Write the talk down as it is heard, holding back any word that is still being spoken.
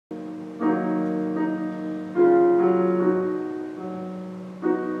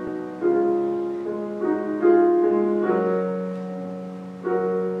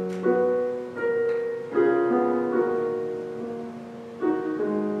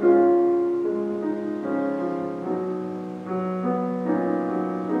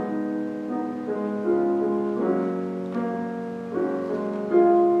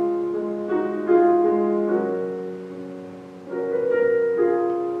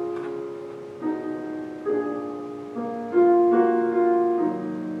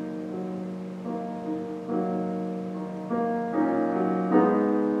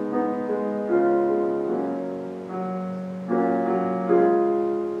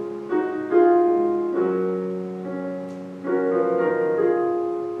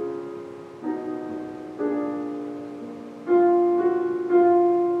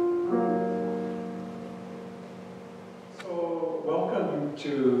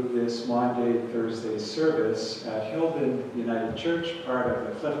this Maundy Thursday service at Hilden United Church, part of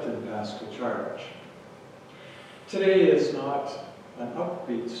the Clifton Pastoral Charge. Today is not an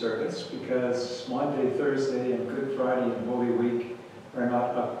upbeat service because Maundy, Thursday, and Good Friday and Holy Week are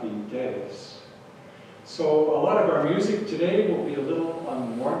not upbeat days. So a lot of our music today will be a little on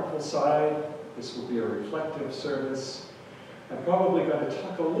the mournful side. This will be a reflective service. I'm probably going to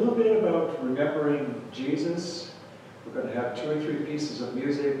talk a little bit about remembering Jesus. We're going to have 2 or 3 pieces of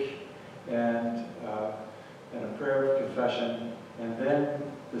music and a prayer of confession. And then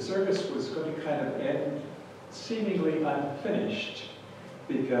the service was going to kind of end seemingly unfinished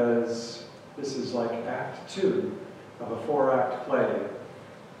because this is like Act 2 of a 4-act play.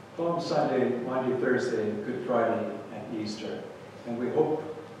 Palm Sunday, Maundy, Thursday, Good Friday, and Easter. And we hope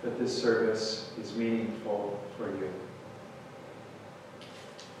that this service is meaningful for you.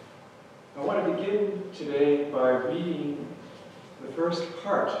 I want to begin today by reading the first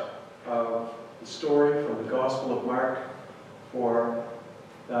part of the story from the Gospel of Mark for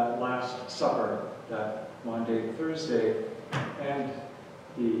that Last Supper, that Maundy, Thursday, and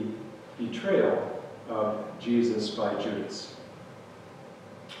the betrayal of Jesus by Judas.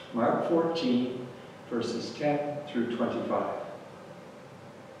 Mark 14, verses 10 through 25.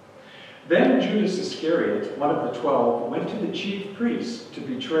 Then Judas Iscariot, one of the 12, went to the chief priests to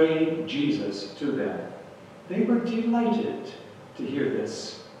betray Jesus to them. They were delighted to hear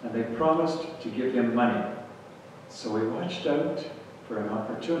this, and they promised to give him money. So he watched out for an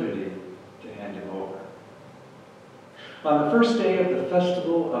opportunity to hand him over. On the first day of the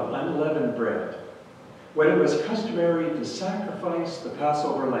festival of unleavened bread, when it was customary to sacrifice the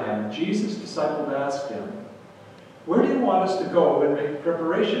Passover lamb, Jesus' disciples asked him, "Where do you want us to go and make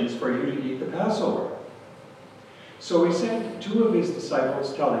preparations for you to eat the Passover?" So he sent 2 of his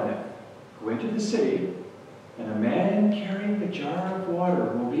disciples, telling them, "Go into the city, and a man carrying a jar of water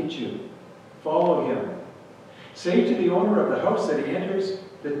will meet you. Follow him. Say to the owner of the house that he enters,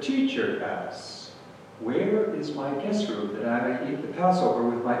 'The teacher asks, where is my guest room that I may eat the Passover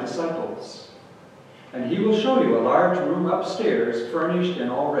with my disciples?' And he will show you a large room upstairs, furnished and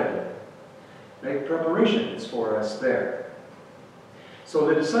all ready. Make preparations for us there." So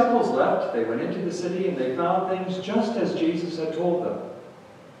the disciples left, they went into the city, and they found things just as Jesus had told them.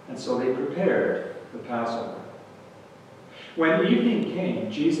 And so they prepared the Passover. When evening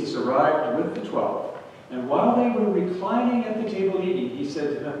came, Jesus arrived with the 12, and while they were reclining at the table eating, he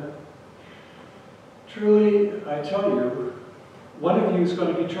said to them, "Truly, I tell you, one of you is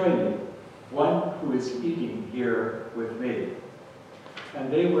going to betray me, one who is eating here with me." And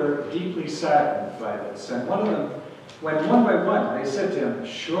they were deeply saddened by this. And one of them, when one by one, they said to him,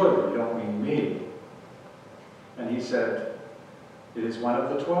 "Surely you don't mean me." And he said, "It is one of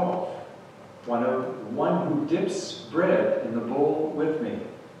the 12, one who dips bread in the bowl with me.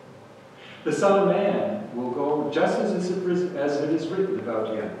 The Son of Man will go just as it is written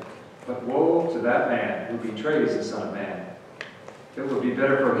about him. But woe to that man who betrays the Son of Man. It would be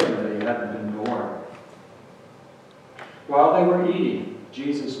better for him that he hadn't been born." While they were eating,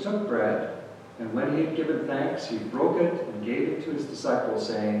 Jesus took bread, and when he had given thanks, he broke it and gave it to his disciples,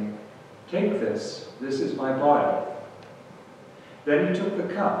 saying, "Take this, this is my body." Then he took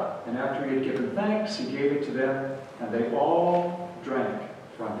the cup, and after he had given thanks, he gave it to them, and they all drank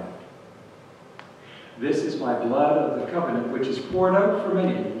from it. "This is my blood of the covenant, which is poured out for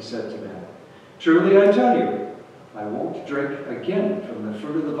many," he said to them. "Truly I tell you, I won't drink again from the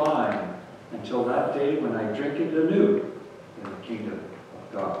fruit of the vine until that day when I drink it anew in the kingdom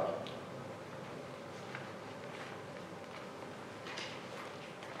of God."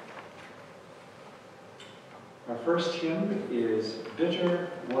 Our first hymn is "Bitter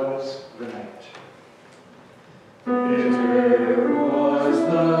Was the Night." Bitter was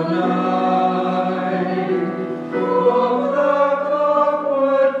the night, oh, the cock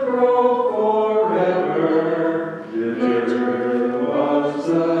would crow forever. Bitter was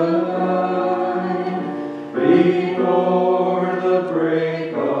the night before the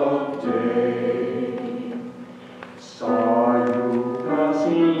break of day. Saw you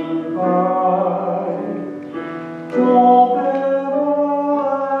passing by, told them all I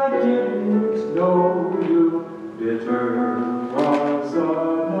didn't know you. Bitter was the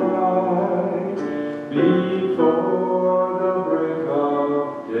night before the break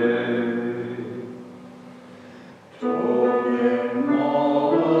of day. Told them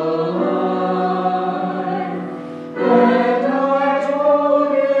all a lie, and I told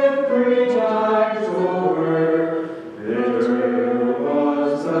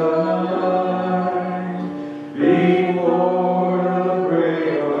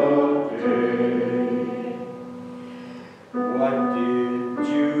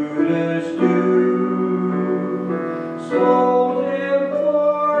sold him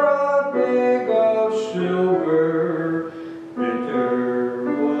for a bag of silver. Bitter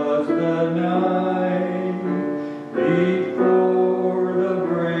was the night before the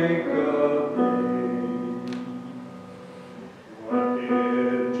break of day. What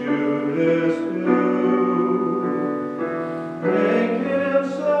did Judas do? Make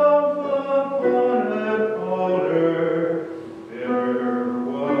himself upon an altar. Bitter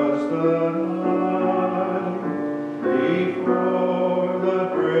was the night before the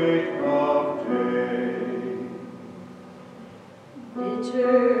break of day.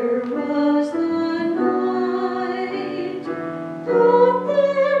 Bitter was the night, thought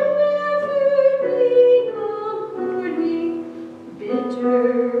there never be a morning. Bitter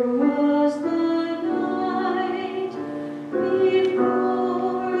was the night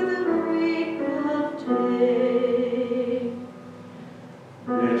before the break of day.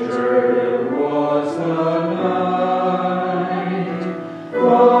 Bitter was the night,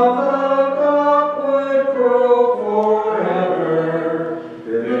 while the cock would crow forever.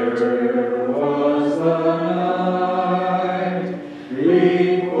 Bitter was the night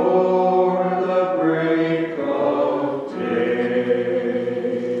before the break of day.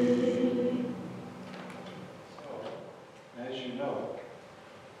 So, as you know,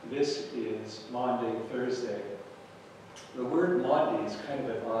 this is Maundy, Thursday. The word Maundy is kind of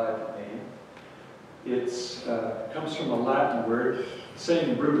an odd name. It comes from a Latin word,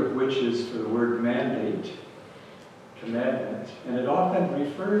 same root of which is for the word mandate, commandment, and it often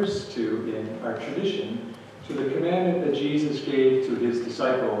refers to, in our tradition, to the commandment that Jesus gave to his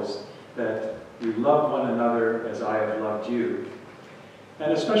disciples, that you love one another as I have loved you.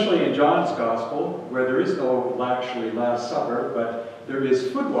 And especially in John's Gospel, where there is no actually Last Supper, but there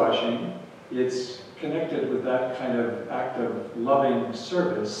is foot washing, it's connected with that kind of act of loving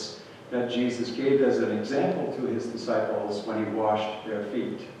service that Jesus gave as an example to his disciples when he washed their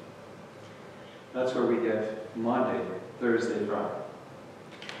feet. That's where we get Maundy, Thursday from.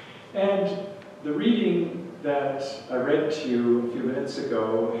 And the reading that I read to you a few minutes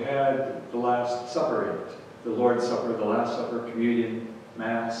ago had the Last Supper in it. The Lord's Supper, the Last Supper, Communion,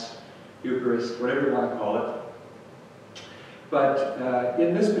 Mass, Eucharist, whatever you want to call it. But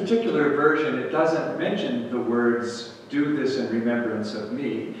in this particular version, it doesn't mention the words, "Do this in remembrance of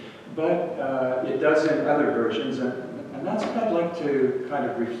me," but it does in other versions, and that's what I'd like to kind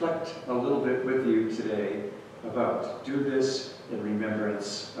of reflect a little bit with you today about. Do this in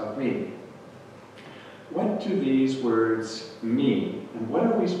remembrance of me. What do these words mean, and what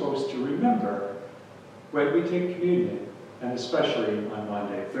are we supposed to remember when we take communion, and especially on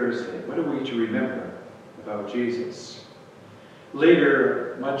Maundy, Thursday? What are we to remember about Jesus?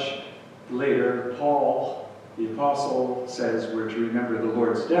 Later, much later, Paul, the apostle, says we're to remember the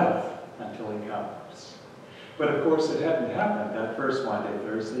Lord's death until he comes. But of course, it hadn't happened that first Maundy,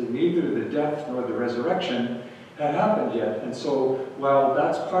 Thursday. Neither the death nor the resurrection had happened yet. And so, while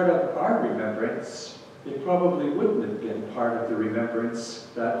that's part of our remembrance, it probably wouldn't have been part of the remembrance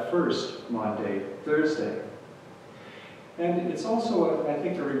that first Maundy, Thursday. And it's also, I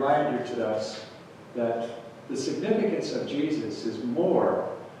think, a reminder to us that the significance of Jesus is more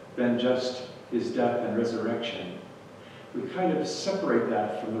than just his death and resurrection. We kind of separate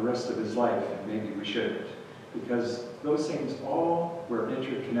that from the rest of his life, and maybe we shouldn't, because those things all were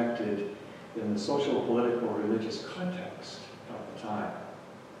interconnected in the social, political, religious context of the time.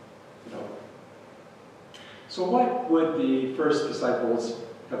 You know. So what would the first disciples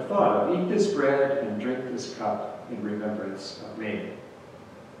have thought of? Eat this bread and drink this cup in remembrance of me.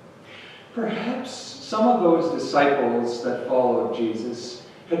 Perhaps some of those disciples that followed Jesus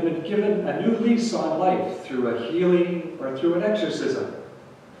had been given a new lease on life through a healing or through an exorcism.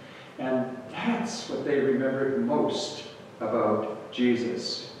 And that's what they remembered most about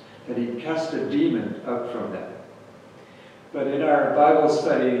Jesus, that he cast a demon out from them. But in our Bible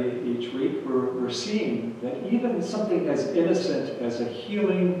study each week, we're seeing that even something as innocent as a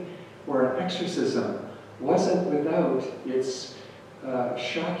healing or an exorcism wasn't without its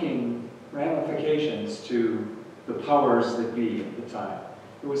shocking ramifications to the powers that be at the time.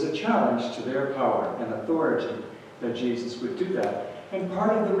 It was a challenge to their power and authority that Jesus would do that, and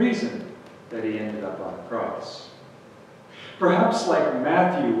part of the reason that he ended up on the cross. Perhaps like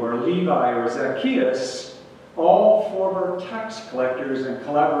Matthew or Levi or Zacchaeus, all former tax collectors and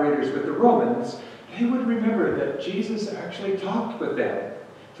collaborators with the Romans, they would remember that Jesus actually talked with them,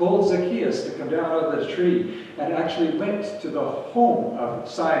 told Zacchaeus to come down out of the tree, and actually went to the home of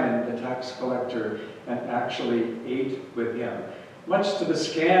Simon the tax collector and actually ate with him, much to the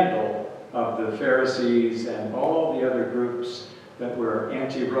scandal of the Pharisees and all the other groups that were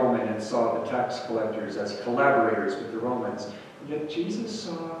anti-Roman and saw the tax collectors as collaborators with the Romans. Yet Jesus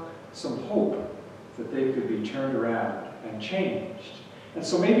saw some hope that they could be turned around and changed. And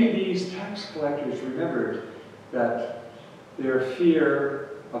so maybe these tax collectors remembered that their fear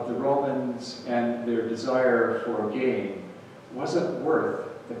of the Romans and their desire for gain wasn't worth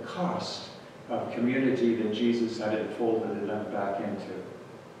the cost of community that Jesus had enfolded them back into.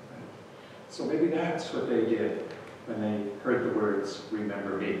 So maybe that's what they did when they heard the words,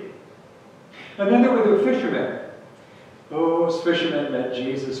 "Remember me." And then there were the fishermen. Those fishermen that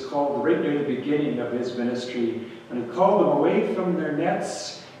Jesus called right near the beginning of his ministry, and he called them away from their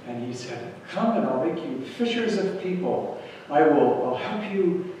nets, and he said, "Come and I'll make you fishers of people. I'll help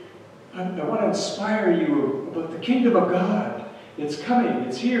you. I want to inspire you about the kingdom of God. It's coming,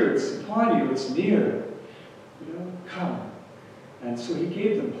 it's here, it's upon you, it's near. Come." And so he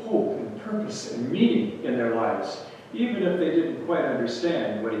gave them hope and purpose and meaning in their lives, even if they didn't quite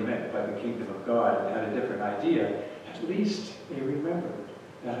understand what he meant by the kingdom of God and had a different idea. At least they remembered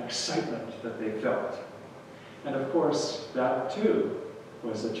that excitement that they felt. And of course, that too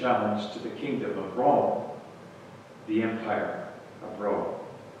was a challenge to the kingdom of Rome, the empire of Rome.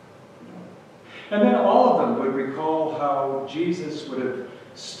 And then all of them would recall how Jesus would have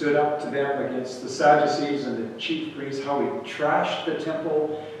stood up to them against the Sadducees and the chief priests, how he trashed the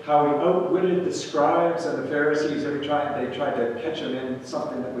temple, how he outwitted the scribes and the Pharisees every time they tried to catch him in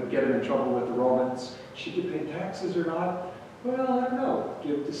something that would get him in trouble with the Romans. Should you pay taxes or not? Well, I don't know.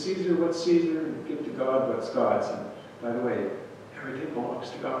 Give to Caesar what's Caesar, and give to God what's God's. And by the way, everything belongs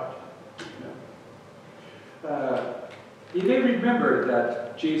to God. They remembered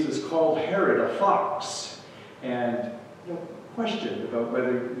that Jesus called Herod a fox and questioned about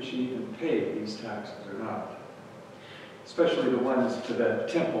whether we should even pay these taxes or not. Especially the ones to the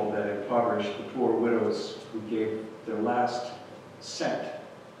temple that impoverished the poor widows who gave their last cent,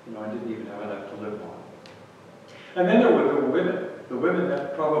 and didn't even have enough to live on. And then there were the women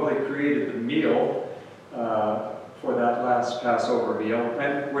that probably created the meal for that last Passover meal,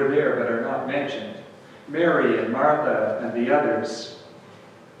 and were there but are not mentioned. Mary and Martha and the others.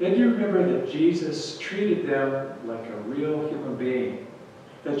 Then you remember that Jesus treated them like a real human being.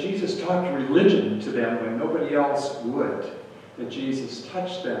 That Jesus talked religion to them when nobody else would. That Jesus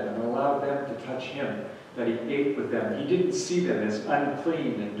touched them and allowed them to touch him. That he ate with them. He didn't see them as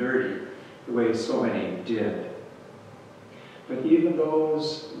unclean and dirty the way so many did. But even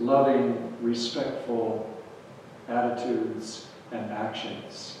those loving, respectful attitudes and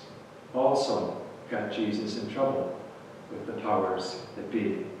actions also got Jesus in trouble with the powers that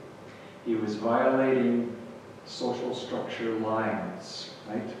be. He was violating social structure lines,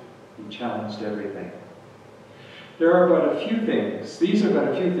 right? He challenged everything. There are but a few things, these are but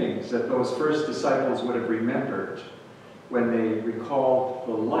a few things that those first disciples would have remembered when they recalled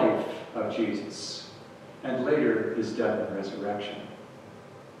the life of Jesus and later his death and resurrection.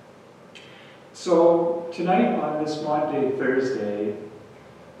 So tonight on this Maundy Thursday,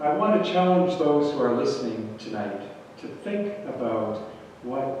 I want to challenge those who are listening tonight to think about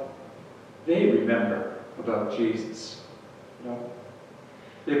what they remember about Jesus.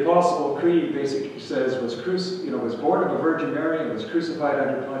 The Apostle Creed basically says was born of a Virgin Mary and was crucified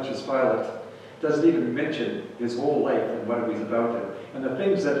under Pontius Pilate. Doesn't even mention his whole life and what it was about him and the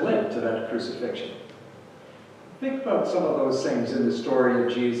things that led to that crucifixion. Think about some of those things in the story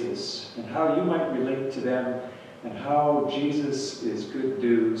of Jesus and how you might relate to them and how Jesus is good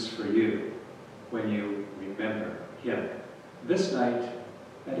news for you when you remember him this night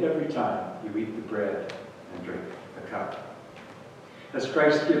and every time you eat the bread and drink the cup. Has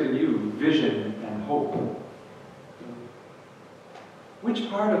Christ given you vision and hope? Which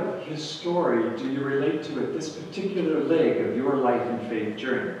part of his story do you relate to at this particular leg of your life and faith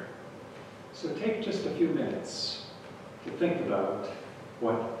journey? So take just a few minutes to think about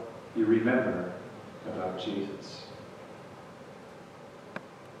what you remember about Jesus.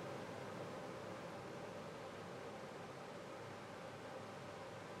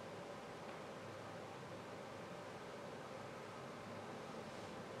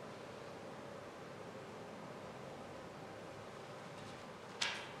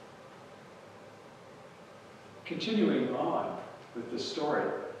 Continuing on with the story.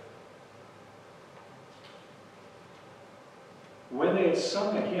 When they had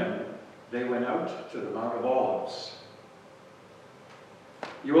sung a hymn, they went out to the Mount of Olives.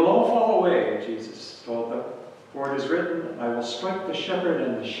 "You will all fall away," Jesus told them, "for it is written, I will strike the shepherd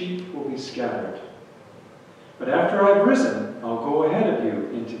and the sheep will be scattered. But after I've risen, I'll go ahead of you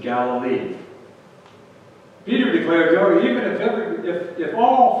into Galilee." Peter declared, "Even if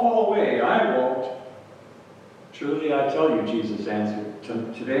all fall away, I won't." Truly I tell you, Jesus answered,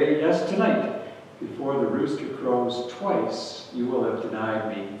 today, yes, tonight, before the rooster crows twice, you will have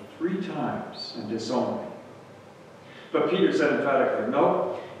denied me 3 times and disowned me. But Peter said emphatically,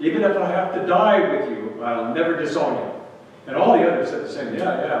 no, even if I have to die with you, I'll never disown you. And all the others said the same.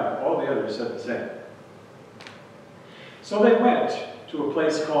 Yeah, all the others said the same. So they went to a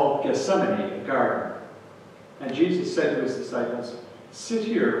place called Gethsemane, a garden. And Jesus said to his disciples, sit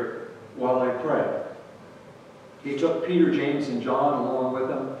here while I pray. He took Peter, James, and John along with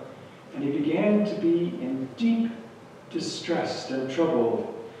him, and he began to be in deep distress and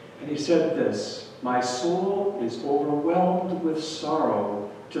troubled. And he said this, my soul is overwhelmed with sorrow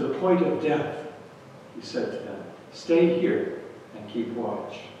to the point of death. He said to them, stay here and keep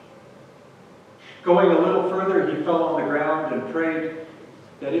watch. Going a little further, he fell on the ground and prayed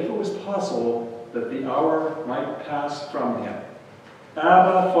that if it was possible, that the hour might pass from him.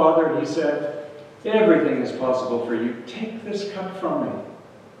 Abba, Father, he said, everything is possible for you. Take this cup from me.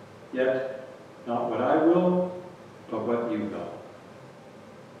 Yet, not what I will, but what you will.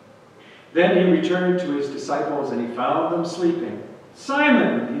 Then he returned to his disciples, and he found them sleeping.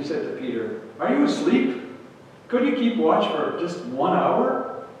 Simon, he said to Peter, are you asleep? Could you keep watch for just 1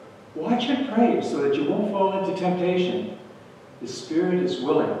 hour? Watch and pray so that you won't fall into temptation. The spirit is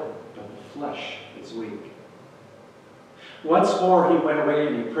willing, but the flesh is weak. Once more he went away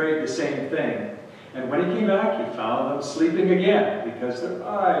and he prayed the same thing. And when he came back, he found them sleeping again, because their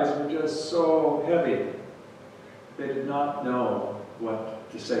eyes were just so heavy. They did not know what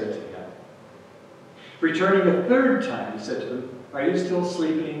to say to him. Returning a 3rd time, he said to them, are you still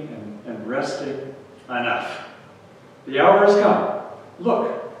sleeping and resting? Enough. The hour has come.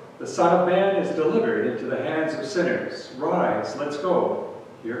 Look, the Son of Man is delivered into the hands of sinners. Rise, let's go.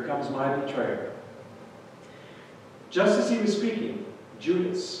 Here comes my betrayer. Just as he was speaking,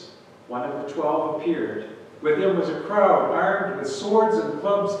 Judas, one of the 12, appeared. With him was a crowd armed with swords and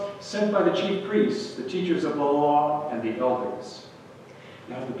clubs sent by the chief priests, the teachers of the law, and the elders.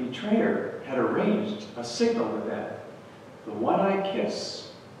 Now the betrayer had arranged a signal with them. The one I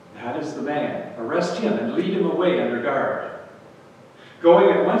kiss, that is the man. Arrest him and lead him away under guard. Going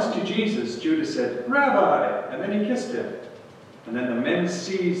at once to Jesus, Judas said, Rabbi, and then he kissed him. And then the men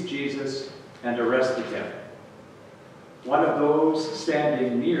seized Jesus and arrested him. One of those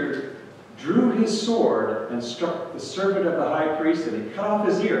standing near drew his sword and struck the servant of the high priest, and he cut off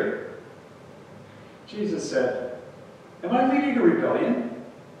his ear. Jesus said, am I leading a rebellion,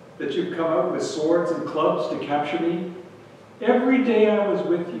 that you've come out with swords and clubs to capture me? Every day I was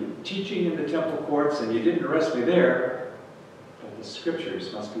with you, teaching in the temple courts, and you didn't arrest me there. But the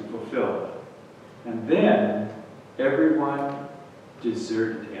scriptures must be fulfilled. And then everyone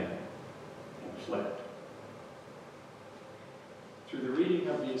deserted him and fled. Through the reading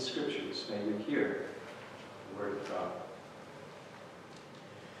of these scriptures, may you hear the word of God.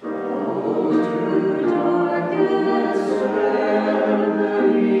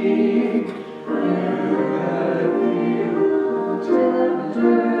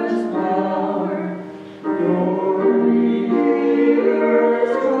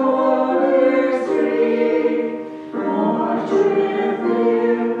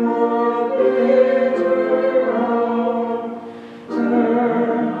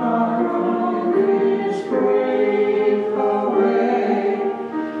 Free.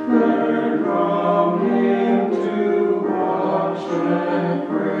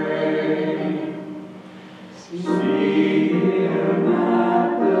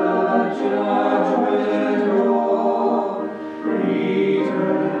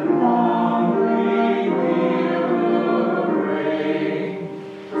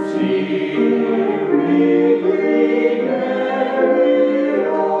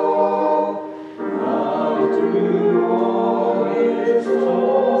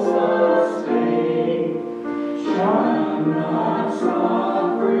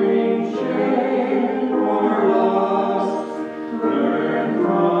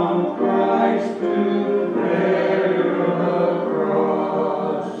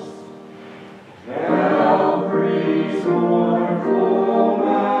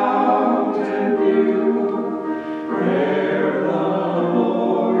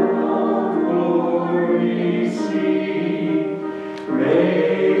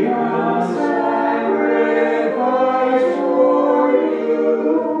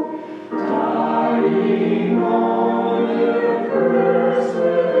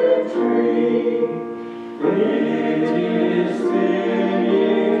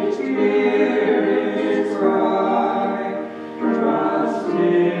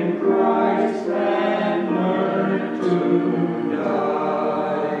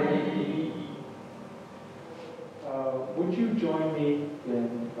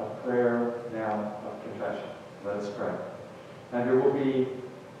 a prayer now of confession. Let us pray. And there will be,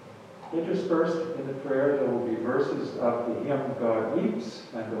 interspersed in the prayer, there will be verses of the hymn God Weeps,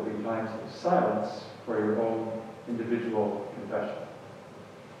 and there will be times of silence for your own individual confession.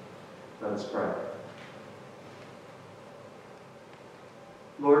 Let us pray.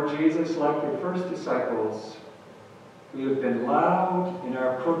 Lord Jesus, like your first disciples, we have been loud in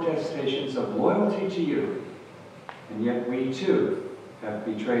our protestations of loyalty to you, and yet we too have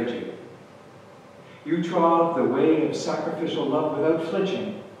betrayed you. You trod the way of sacrificial love without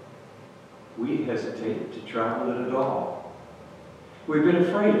flinching. We hesitate to travel it at all. We've been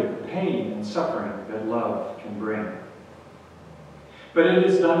afraid of the pain and suffering that love can bring. But it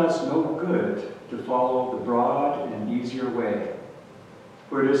has done us no good to follow the broad and easier way,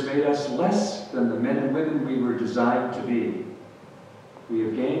 for it has made us less than the men and women we were designed to be. We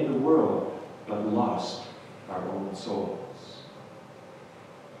have gained the world, but lost our own souls.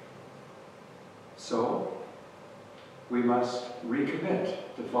 So, we must recommit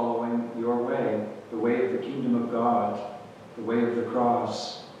to following your way, the way of the kingdom of God, the way of the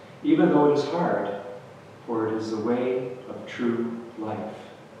cross, even though it is hard, for it is the way of true life.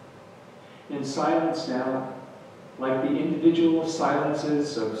 In silence now, like the individual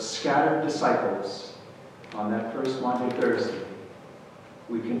silences of scattered disciples on that first Maundy Thursday,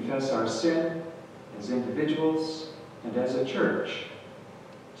 we confess our sin as individuals and as a church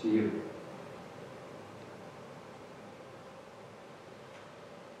to you.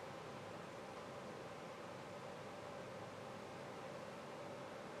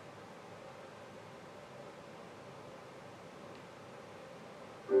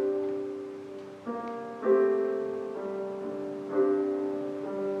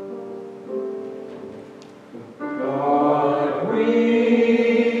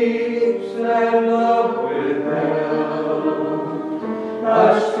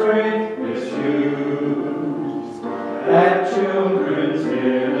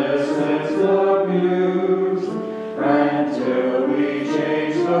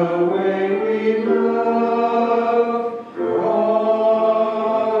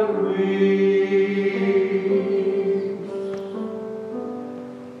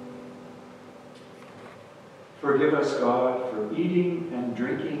 Forgive us, God, for eating and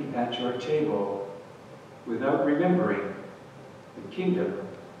drinking at your table without remembering the kingdom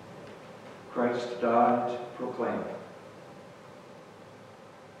Christ died to proclaim.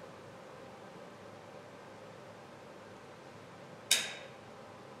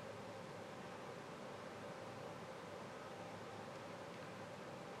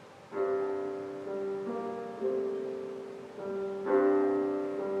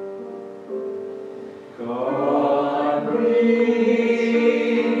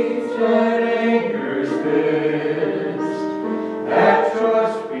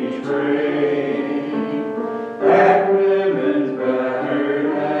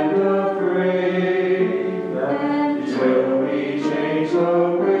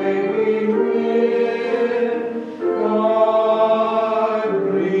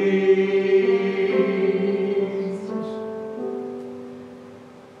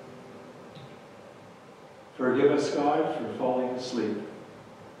 Forgive us, God, for falling asleep,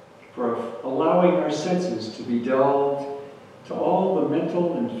 for allowing our senses to be dulled to all the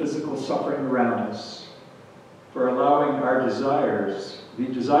mental and physical suffering around us, for allowing our desires, the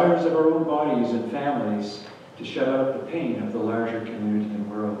desires of our own bodies and families, to shut out the pain of the larger community and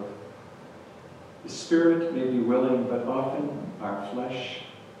world. The spirit may be willing, but often our flesh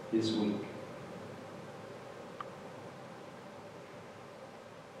is weak.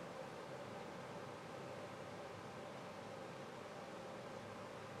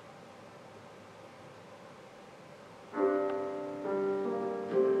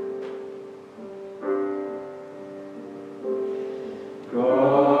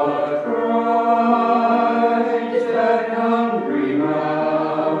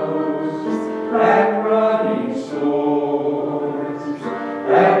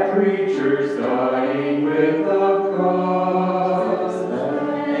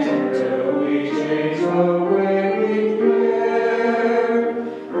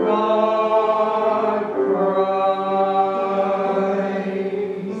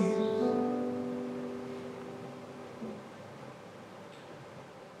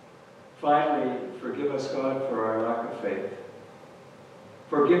 Finally, forgive us, God, for our lack of faith,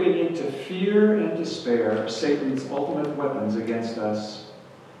 for giving into fear and despair Satan's ultimate weapons against us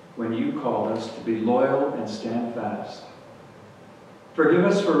when you called us to be loyal and stand fast. Forgive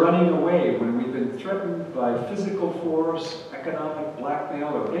us for running away when we've been threatened by physical force, economic blackmail,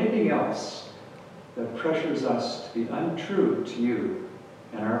 or anything else that pressures us to be untrue to you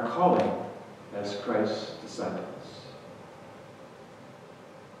and our calling as Christ's disciples.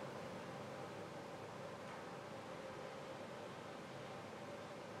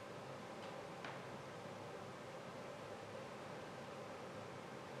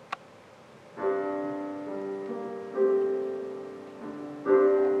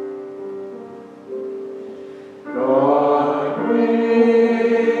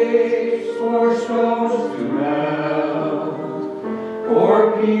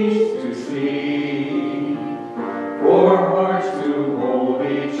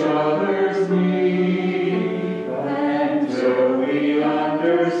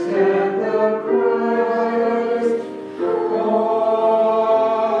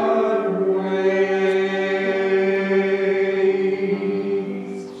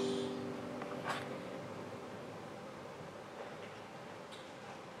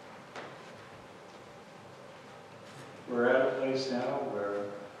 We're at a place now where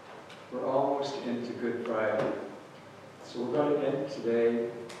we're almost into Good Friday. So we're going to end today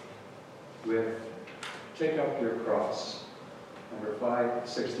with Take Up Your Cross, number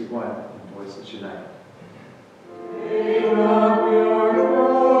 561 in Voices Unite. Take up your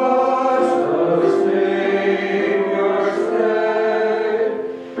cross, the Savior said,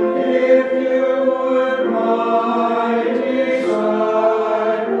 if you would my disciple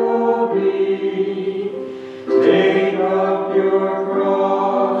be. Take up your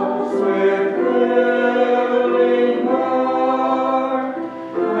cross with willing heart,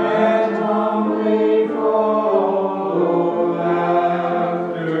 and humbly follow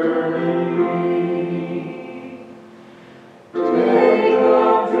after me. Take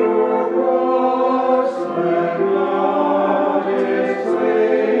up your cross, let not its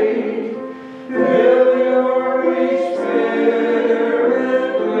weight fill your weak spirit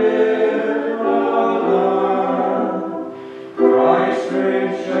with alarm. Christ's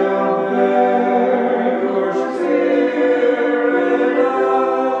strength shall bear your spirit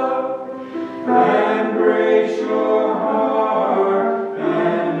up, and brace your heart,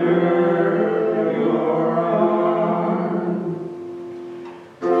 and gird your arm.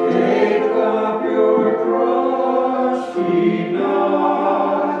 Take up your cross, be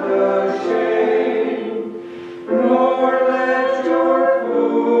not ashamed, nor let your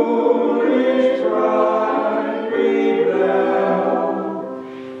foolish pride rebel.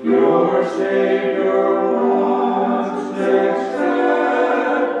 Your Savior